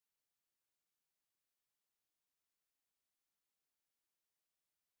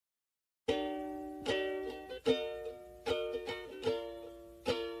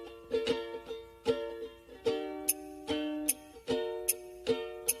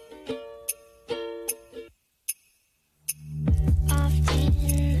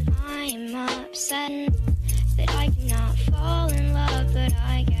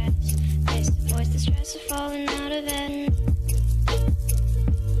stress of falling out of bed.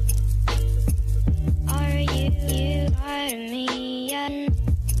 Are you tired of me yet?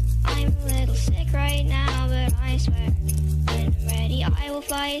 I'm a little sick right now, but I swear when I'm ready I will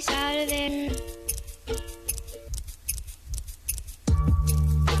fly us out of here.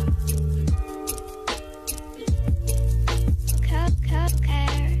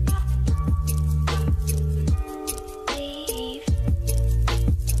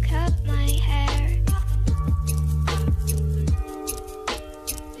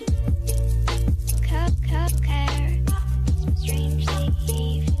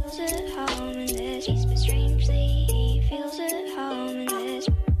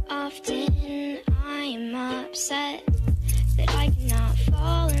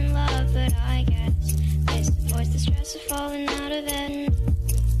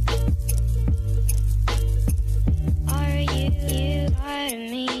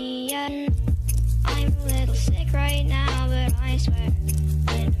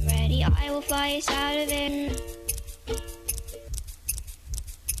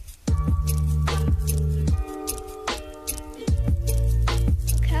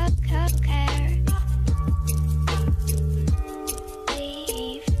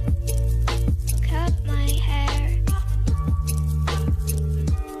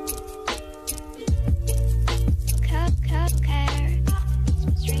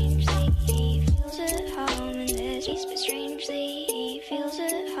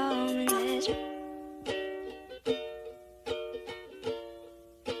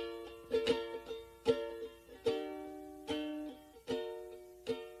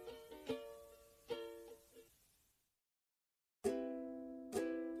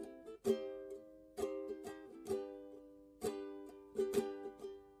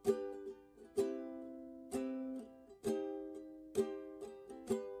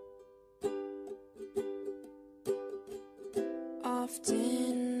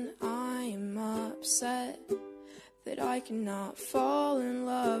 Often I'm upset that I cannot fall in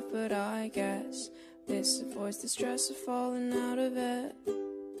love, but I guess this avoids the stress of falling out of it.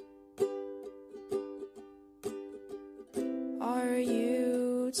 Are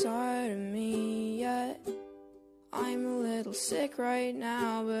you tired of me yet? I'm a little sick right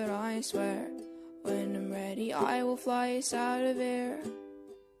now, but I swear when I'm ready I will fly us out of here.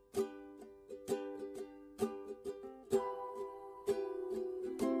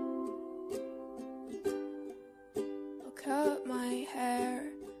 Cut my hair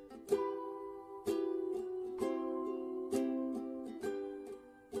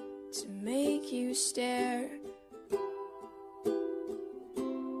to make you stare.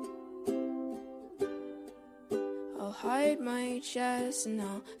 I'll hide my chest and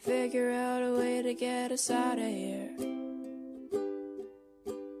I'll figure out a way to get us out of here.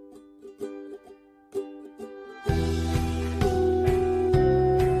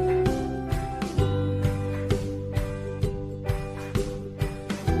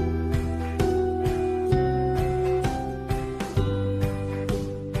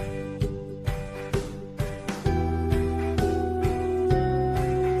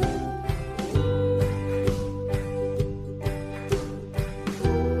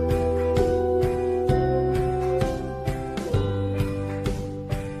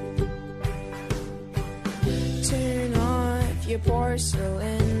 Your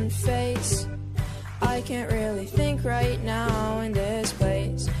porcelain face, I can't really think right now in this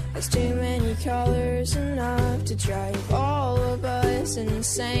place. There's too many colors, enough to drive all of us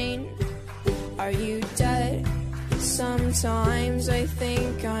insane. Are you dead? Sometimes I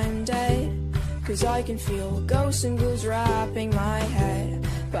think I'm dead, 'cause I can feel ghosts and ghouls wrapping my head.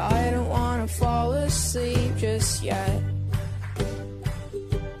 But I don't wanna fall asleep just yet.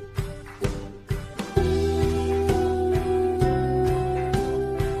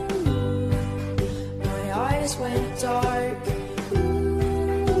 Went dark.